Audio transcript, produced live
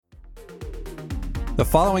The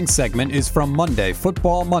following segment is from Monday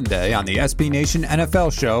Football Monday on the SB Nation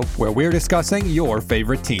NFL Show, where we're discussing your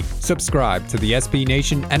favorite team. Subscribe to the SB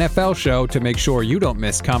Nation NFL Show to make sure you don't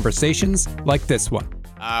miss conversations like this one.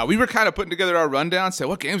 We were kind of putting together our rundown, say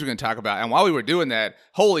what games we're going to talk about. And while we were doing that,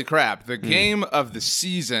 holy crap, the game of the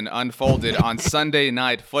season unfolded on Sunday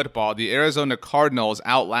Night Football. The Arizona Cardinals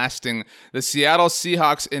outlasting the Seattle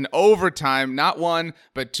Seahawks in overtime. Not one,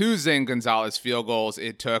 but two Zane Gonzalez field goals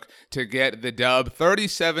it took to get the dub,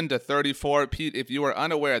 37-34. Pete, if you were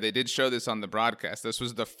unaware, they did show this on the broadcast. This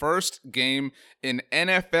was the first game in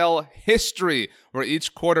NFL history where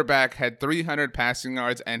each quarterback had 300 passing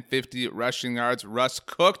yards and 50 rushing yards. Russ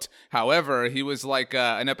cooked. However, he was like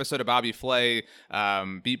an episode of Bobby Flay,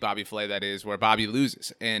 Beat Bobby Flay, that is, where Bobby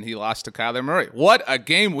loses, and he lost to Kyler Murray. What a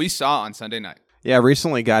game we saw on Sunday night. Yeah, I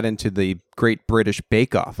recently got into the Great British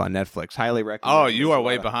Bake Off on Netflix. Highly recommend. Oh, you are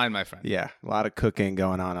way behind, my friend. Yeah, a lot of cooking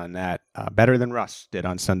going on that. Better than Russ did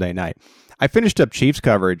on Sunday night. I finished up Chiefs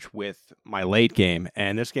coverage with my late game,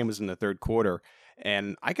 and this game was in the third quarter.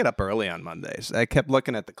 And I get up early on Mondays. I kept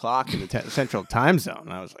looking at the clock in the Central Time Zone.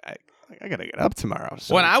 And I was like, I got to get up tomorrow.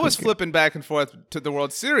 So when I was flipping back and forth to the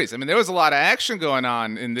World Series, I mean, there was a lot of action going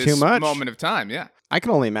on in this moment of time. Yeah. I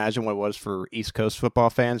can only imagine what it was for East Coast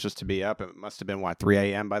football fans just to be up. It must have been, 3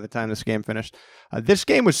 a.m. by the time this game finished. This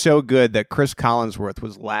game was so good that Chris Collinsworth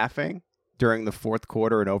was laughing during the fourth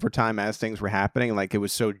quarter and overtime as things were happening. Like, it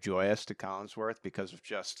was so joyous to Collinsworth because of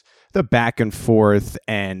just the back and forth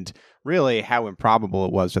and really how improbable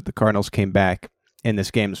it was that the Cardinals came back in this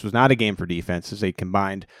game. This was not a game for defenses. They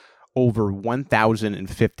combined over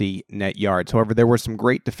 1,050 net yards. However, there were some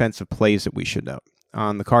great defensive plays that we should note.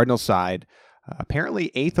 On the Cardinals side, apparently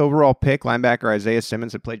 8th overall pick linebacker Isaiah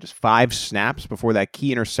Simmons had played just 5 snaps before that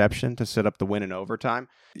key interception to set up the win in overtime.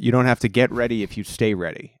 You don't have to get ready if you stay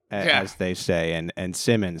ready, as they say. And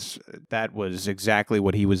Simmons, that was exactly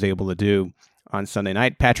what he was able to do on Sunday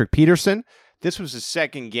night. Patrick Peterson, this was his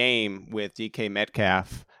second game with DK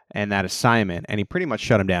Metcalf and that assignment, and he pretty much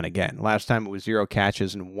shut him down again. Last time it was 0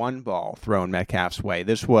 catches and 1 ball thrown Metcalf's way.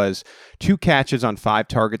 This was 2 catches on 5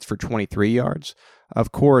 targets for 23 yards.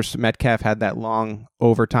 Of course, Metcalf had that long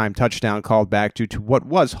overtime touchdown called back due to what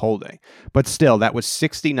was holding. But still, that was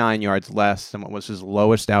 69 yards less than what was his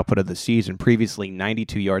lowest output of the season, previously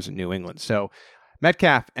 92 yards in New England. So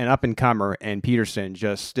Metcalf, an up-and-comer, and Peterson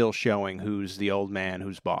just still showing who's the old man,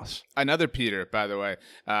 who's boss. Another Peter, by the way,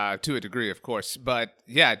 to a degree, of course. But,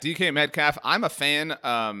 yeah, DK Metcalf, I'm a fan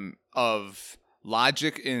of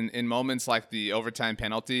logic in moments like the overtime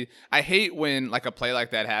penalty. I hate when like a play like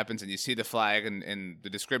that happens and you see the flag and the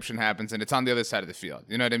description happens and it's on the other side of the field.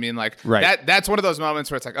 You know what I mean? Like that's one of those moments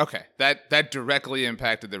where it's like, okay, that directly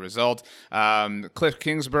impacted the result. Cliff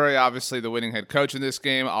Kingsbury, obviously the winning head coach in this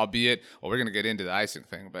game, albeit, well, we're going to get into the icing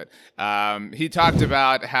thing, but he talked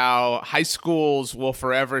about how high schools will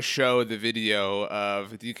forever show the video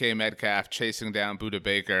of DK Metcalf chasing down Budda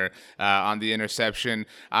Baker on the interception.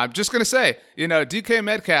 I'm just going to say, DK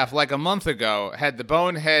Metcalf, like a month ago, had the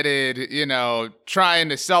boneheaded, trying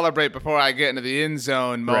to celebrate before I get into the end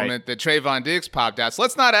zone moment that Trayvon Diggs popped out. So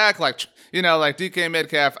let's not act like, like DK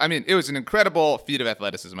Metcalf. I mean, it was an incredible feat of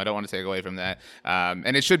athleticism. I don't want to take away from that.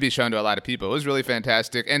 And it should be shown to a lot of people. It was really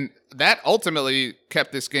fantastic. And that ultimately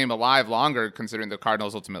kept this game alive longer, considering the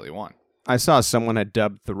Cardinals ultimately won. I saw someone had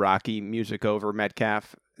dubbed the Rocky music over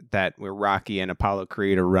Metcalf, that where Rocky and Apollo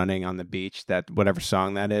Creed are running on the beach, that whatever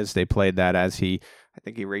song that is, they played that as I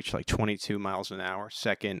think he reached like 22 miles an hour,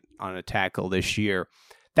 second on a tackle this year.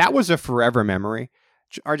 That was a forever memory.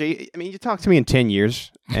 RJ, I mean, you talk to me in 10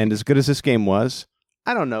 years, and as good as this game was,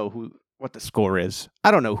 I don't know what the score is. I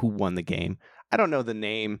don't know who won the game. I don't know the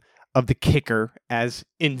name of the kicker, as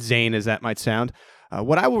insane as that might sound.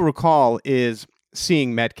 What I will recall is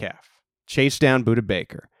seeing Metcalf chase down Budda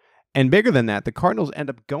Baker. And bigger than that, the Cardinals end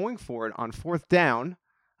up going for it on 4th down.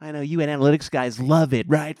 I know you and analytics guys love it,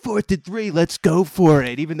 right? 4th and 3, let's go for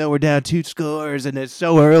it, even though we're down 2 scores and it's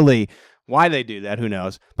so early. Why they do that, who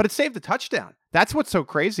knows? But it saved the touchdown. That's what's so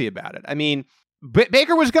crazy about it. I mean,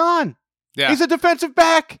 Baker was gone. Yeah. He's a defensive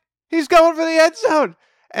back. He's going for the end zone.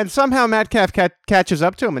 And somehow Metcalf catches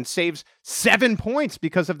up to him and saves 7 points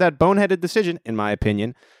because of that boneheaded decision, in my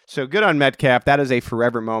opinion. So good on Metcalf. That is a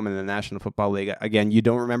forever moment in the National Football League. Again, you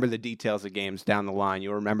don't remember the details of games down the line.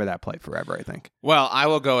 You'll remember that play forever, I think. Well, I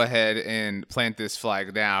will go ahead and plant this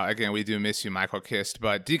flag now. Again, we do miss you, Michael Kist.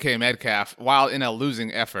 But DK Metcalf, while in a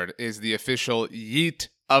losing effort, is the official yeet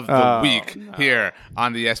of the week here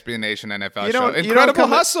on the SB Nation NFL show. Incredible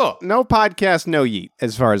hustle. No podcast, no yeet,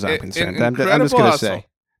 as far as I'm concerned. I'm just going to say.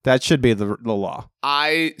 That should be the law.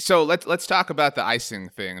 So let's talk about the icing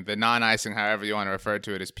thing, the non-icing, however you want to refer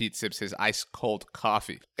to it, as Pete sips his ice cold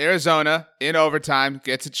coffee. Arizona in overtime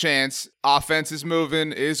gets a chance. Offense is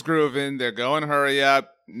moving, is grooving. They're going hurry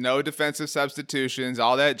up. No defensive substitutions,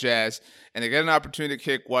 all that jazz. And they get an opportunity to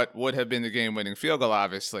kick what would have been the game-winning field goal,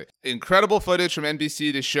 obviously. Incredible footage from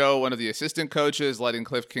NBC to show one of the assistant coaches letting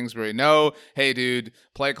Cliff Kingsbury know, hey, dude,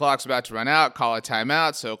 play clock's about to run out, call a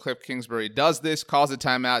timeout. So Cliff Kingsbury does this, calls a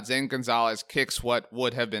timeout. Zane Gonzalez kicks what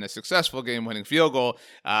would have been a successful game-winning field goal,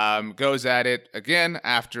 goes at it again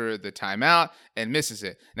after the timeout, and misses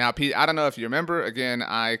it. Now, Pete, I don't know if you remember, again,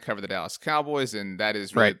 I cover the Dallas Cowboys, and that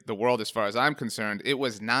is really the world as far as I'm concerned. It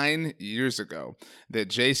was 9 years ago that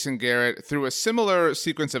Jason Garrett, through a similar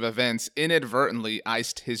sequence of events, inadvertently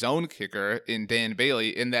iced his own kicker in Dan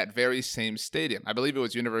Bailey in that very same stadium. I believe it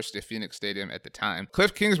was University of Phoenix Stadium at the time.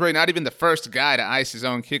 Cliff Kingsbury, not even the first guy to ice his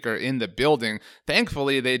own kicker in the building.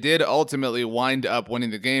 Thankfully, they did ultimately wind up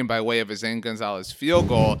winning the game by way of a Zane Gonzalez field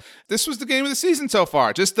goal. This was the game of the season so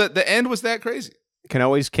far. Just the end was that crazy. Can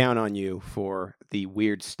always count on you for the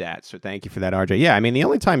weird stats. So thank you for that, RJ. Yeah, I mean, the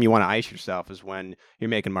only time you want to ice yourself is when you're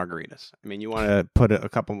making margaritas. I mean, you want to put a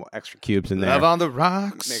couple extra cubes in there. Love on the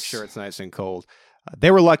rocks. Make sure it's nice and cold.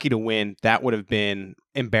 They were lucky to win. That would have been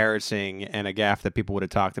embarrassing and a gaffe that people would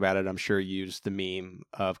have talked about it. I'm sure used the meme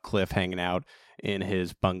of Cliff hanging out in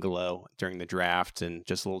his bungalow during the draft and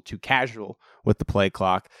just a little too casual with the play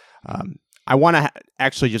clock. I want to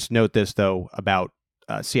actually just note this, though, about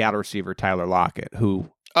Seattle receiver Tyler Lockett,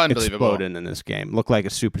 who exploded in this game. Looked like a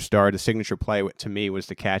superstar. The signature play to me was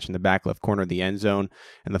the catch in the back left corner of the end zone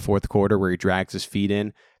in the fourth quarter where he drags his feet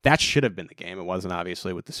in. That should have been the game. It wasn't,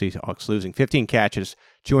 obviously, with the Seahawks losing. 15 catches,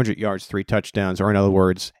 200 yards, 3 touchdowns, or in other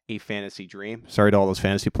words, a fantasy dream. Sorry to all those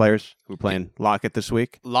fantasy players who are playing Lockett this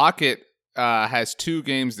week. Lockett has 2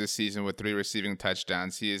 games this season with 3 receiving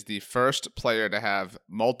touchdowns. He is the first player to have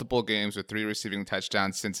multiple games with 3 receiving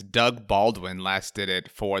touchdowns since Doug Baldwin last did it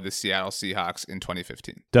for the Seattle Seahawks in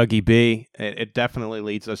 2015. Dougie B. It definitely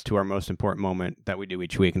leads us to our most important moment that we do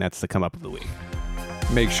each week, and that's the come up of the week.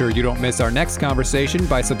 Make sure you don't miss our next conversation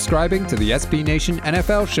by subscribing to the SB Nation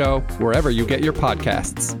NFL Show wherever you get your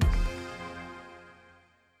podcasts.